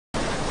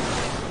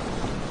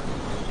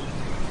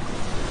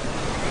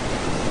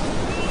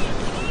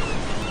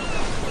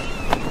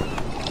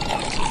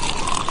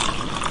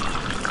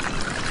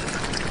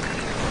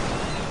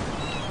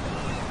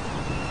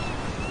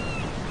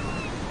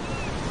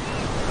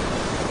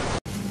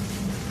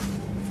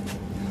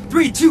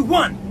3, 2,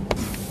 1.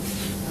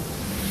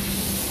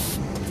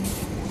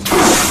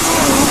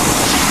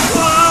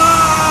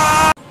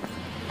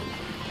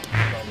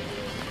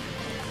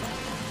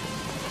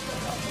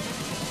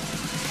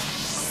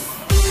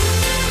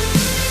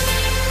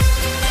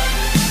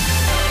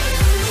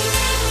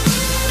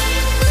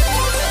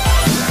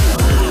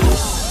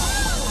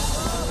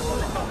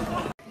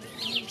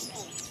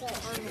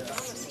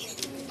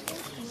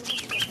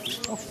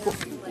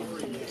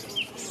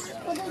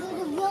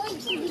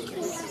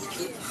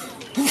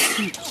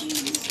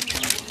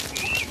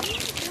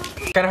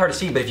 Kind of hard to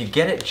see, but if you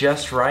get it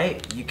just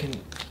right, you can...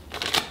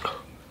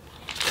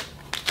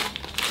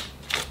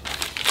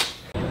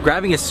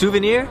 Grabbing a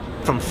souvenir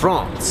from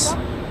France.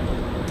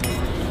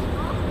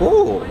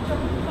 Oh,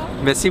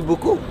 merci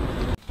beaucoup.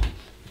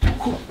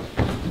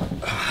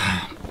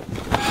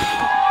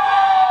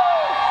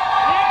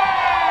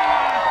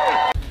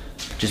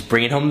 Just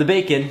bringing home the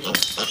bacon.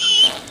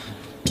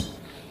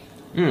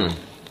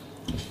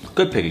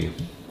 Good piggy.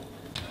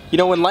 You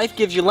know, when life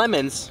gives you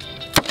lemons,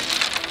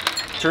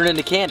 turn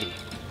into candy.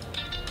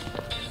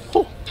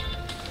 Oh,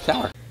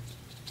 sour.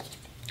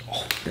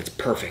 Oh, that's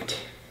perfect.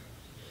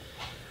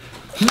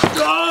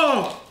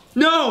 Oh,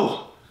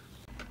 no!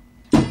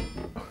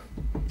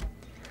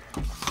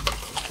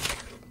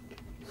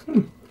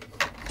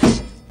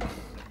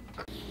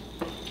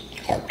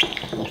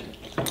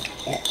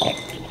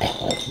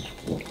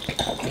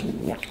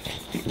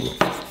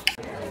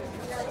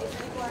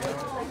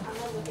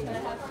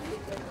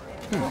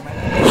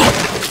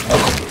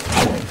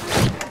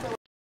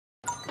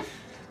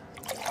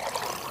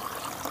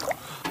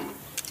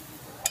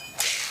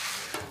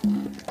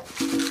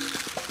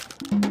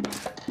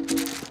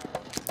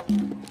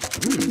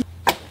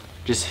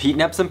 Just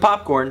heating up some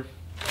popcorn.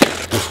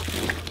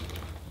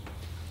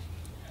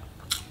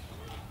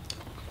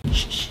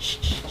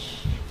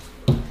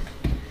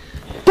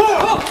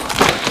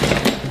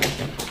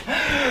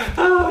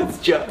 Oh, it's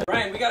just.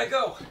 Brian, we gotta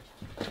go.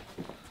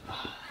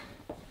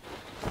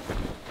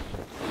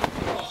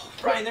 Oh,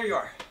 Brian, there you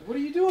are. What are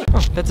you doing? Oh,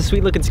 that's a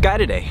sweet looking sky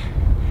today.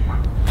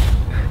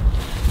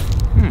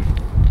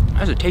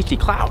 That's a tasty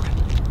cloud.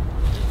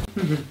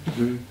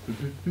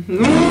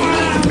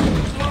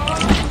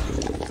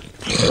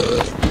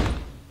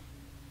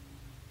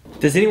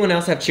 Does anyone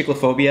else have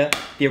chicklophobia?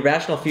 The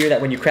irrational fear that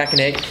when you crack an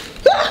egg...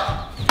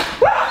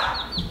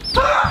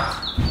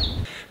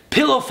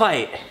 Pillow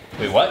fight!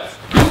 Wait, what?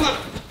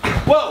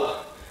 Whoa!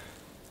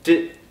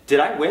 Did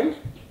I win?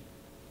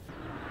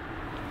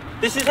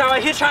 This is how I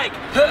hitchhike!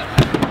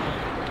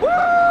 Woo!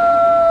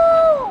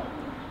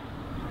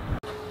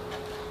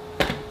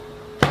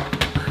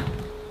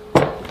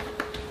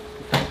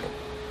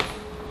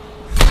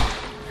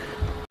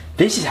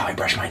 This is how I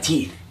brush my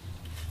teeth.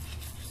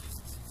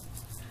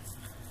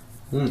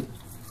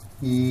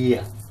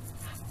 Yeah.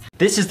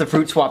 This is the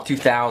Fruit Swap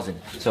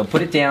 2000. So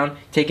put it down,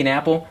 take an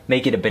apple,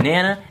 make it a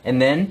banana,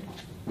 and then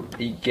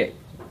you get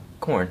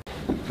corn.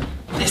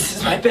 This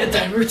is my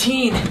bedtime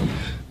routine.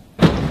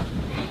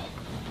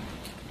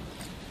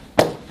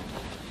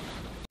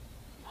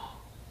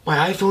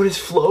 My iPhone is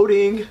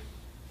floating.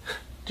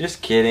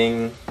 Just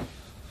kidding.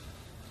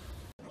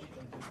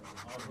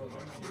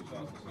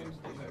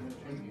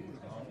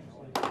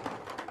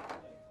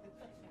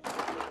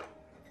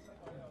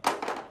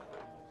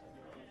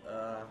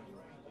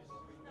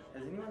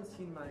 Has anyone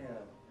seen my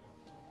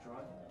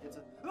drawing? It's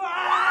a...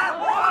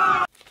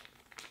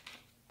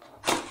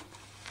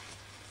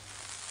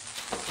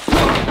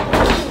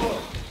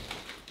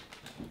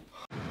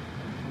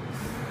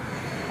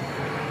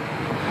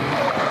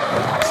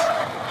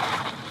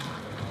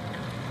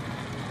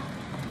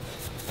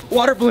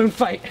 Water balloon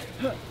fight.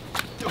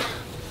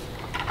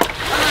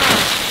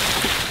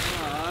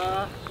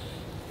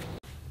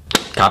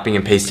 Copying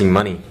and pasting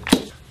money.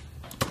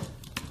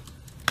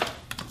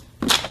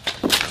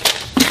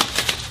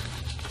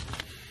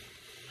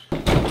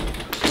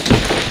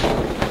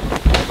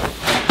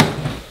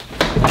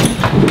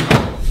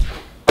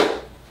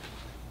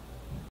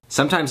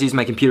 Sometimes use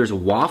my computer as a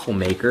waffle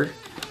maker.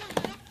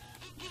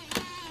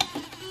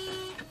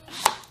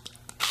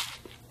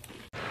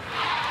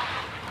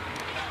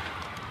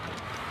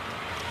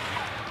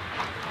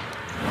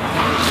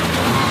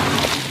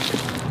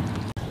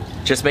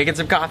 Just making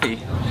some coffee.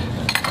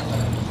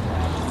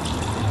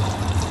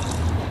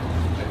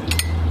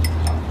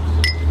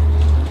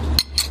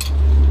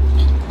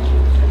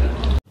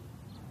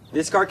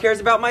 This car cares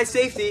about my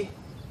safety.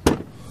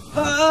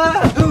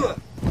 Woo!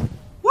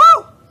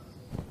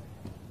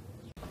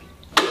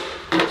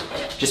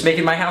 Just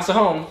making my house a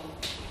home.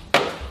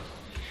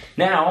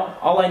 Now,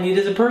 all I need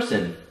is a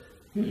person.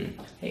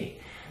 Hey.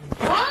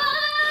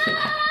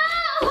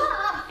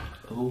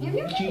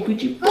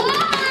 Would you?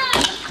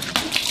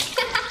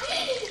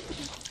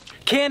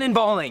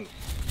 Cannonballing!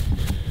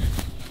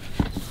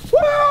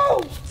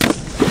 Woo!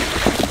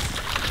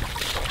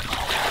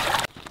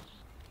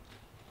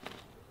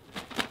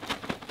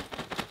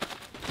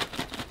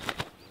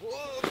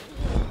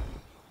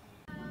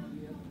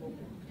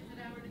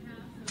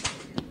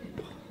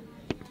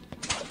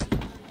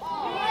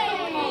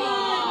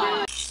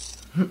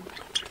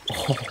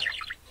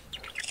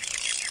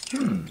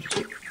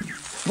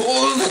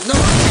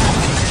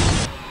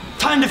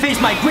 Time to face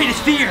my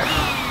greatest fear!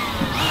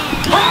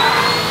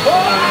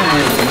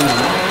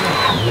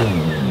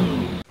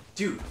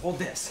 Dude, hold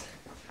this.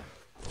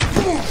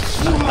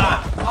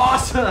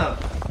 Awesome!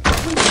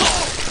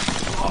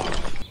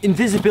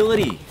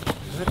 Invisibility!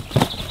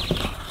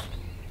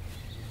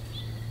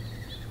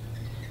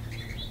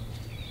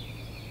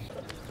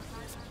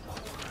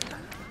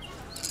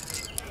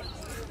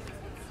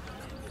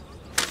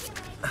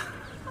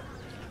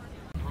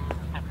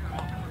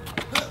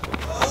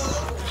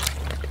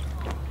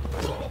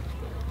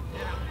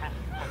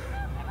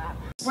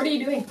 What are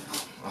you doing?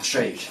 I'll show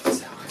you. Check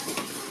this out.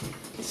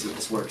 Let's see if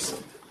this works.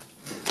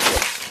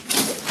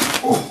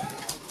 Oh.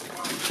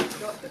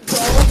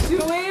 Don't do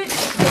it!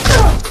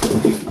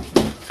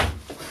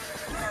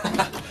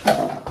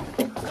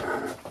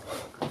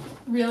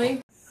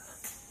 Really?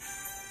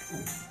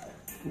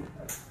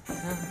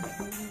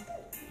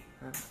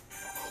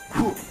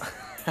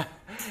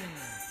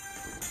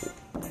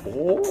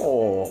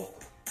 Oh.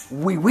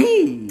 Wee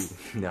wee.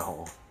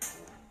 No.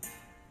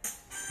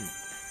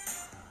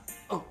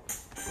 Oh.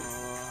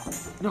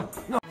 No.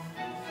 No.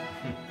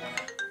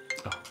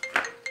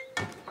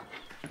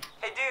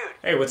 Hey, dude.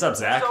 Hey, what's up,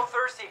 Zach? I'm so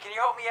thirsty. Can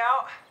you help me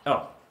out?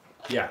 Oh,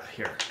 yeah,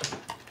 here.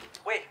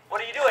 Wait, what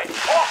are you doing?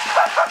 Oh.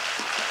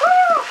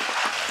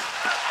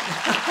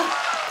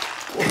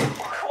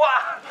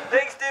 Wow.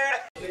 Thanks,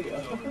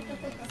 dude.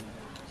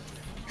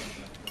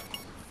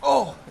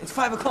 Oh, it's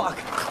 5 o'clock.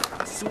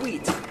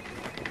 Sweet.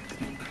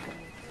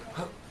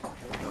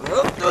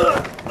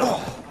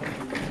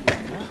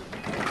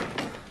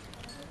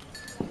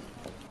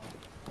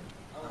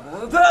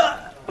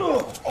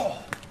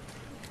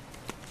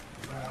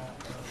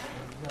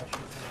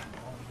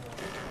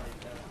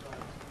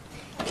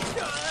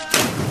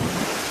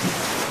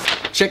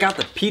 Check out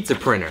the pizza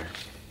printer.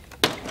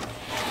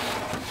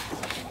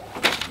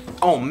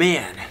 Oh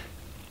man.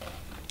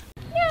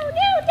 No,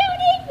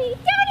 don't eat me!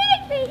 Don't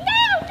eat me! No!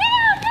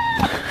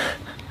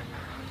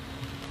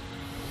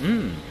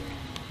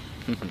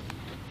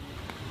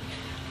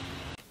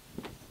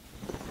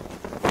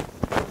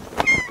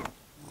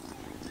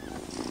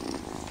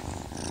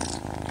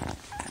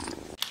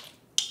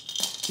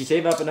 You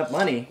save up enough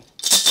money.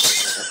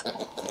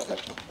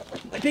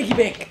 My piggy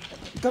bank.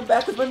 Come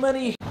back with my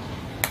money.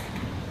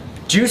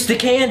 Juice to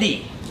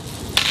candy.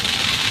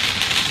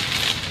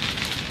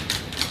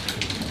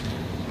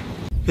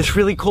 It's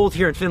really cold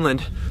here in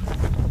Finland.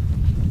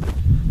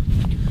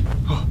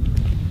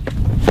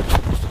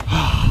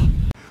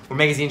 We're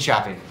magazine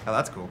shopping. Oh,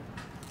 that's cool.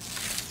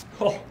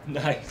 Oh,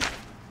 nice.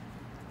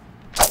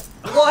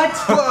 What?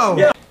 Whoa!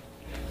 Yeah.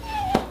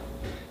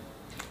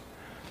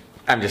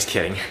 I'm just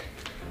kidding.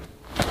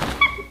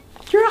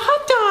 You're a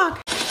hot dog!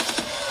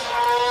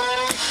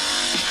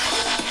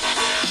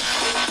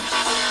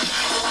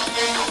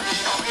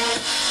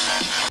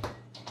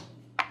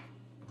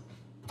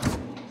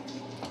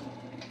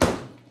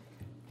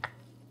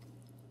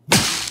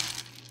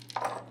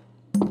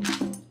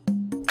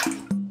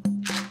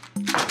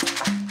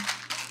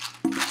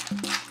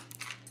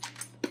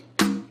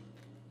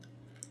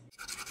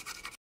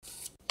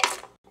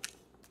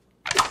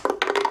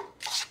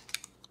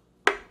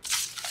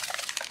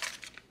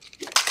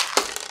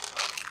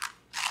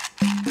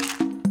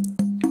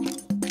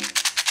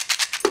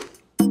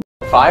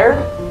 Fire?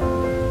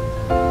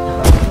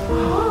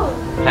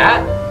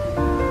 Hat?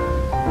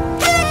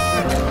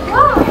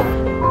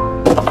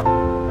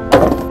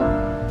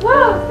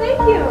 Wow, thank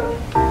you!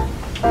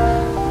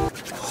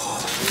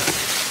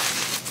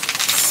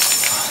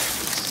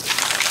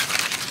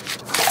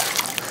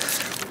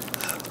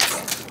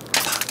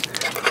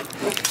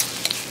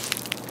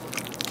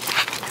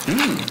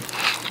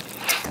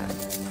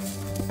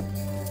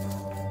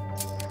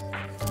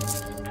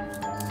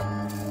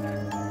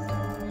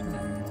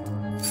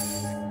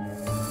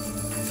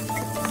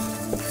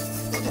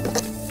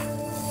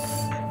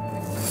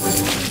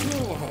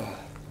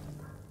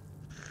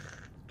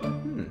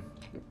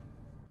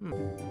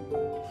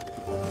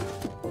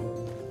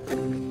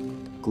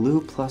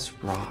 Glue plus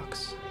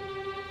rocks.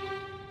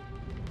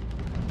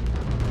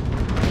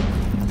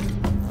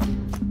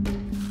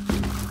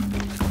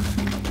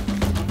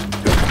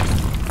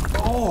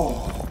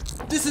 Oh,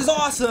 this is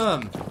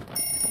awesome!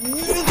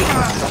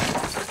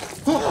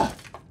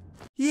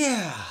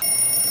 Yeah!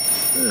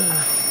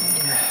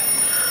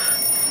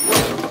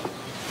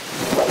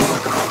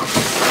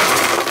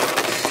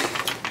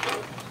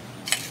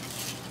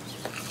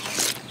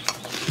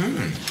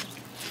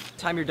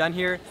 Time you're done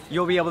here,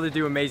 you'll be able to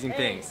do amazing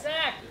things.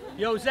 Zach!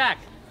 Yo, Zach,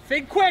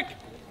 think quick!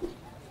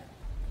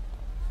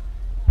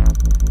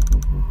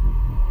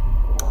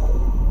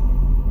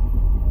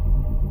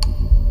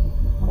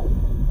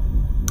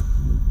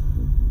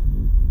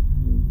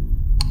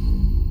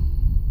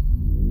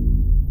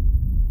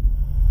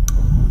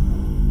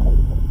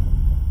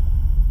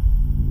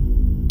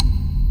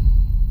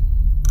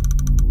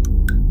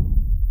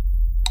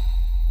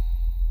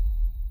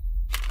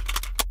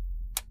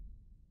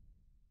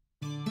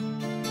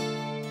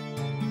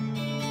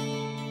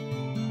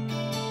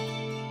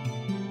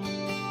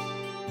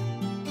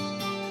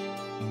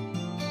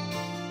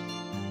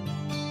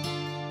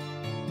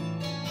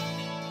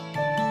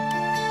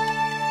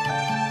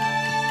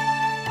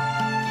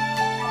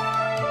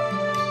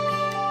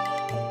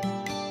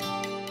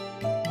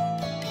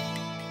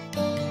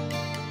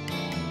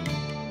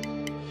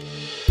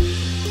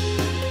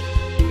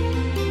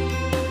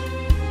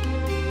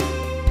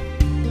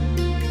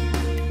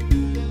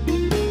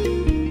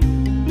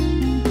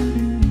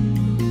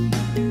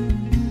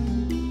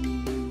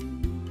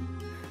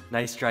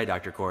 Nice try,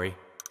 Dr. Corey.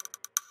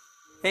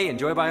 Hey,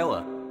 enjoy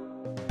Biola.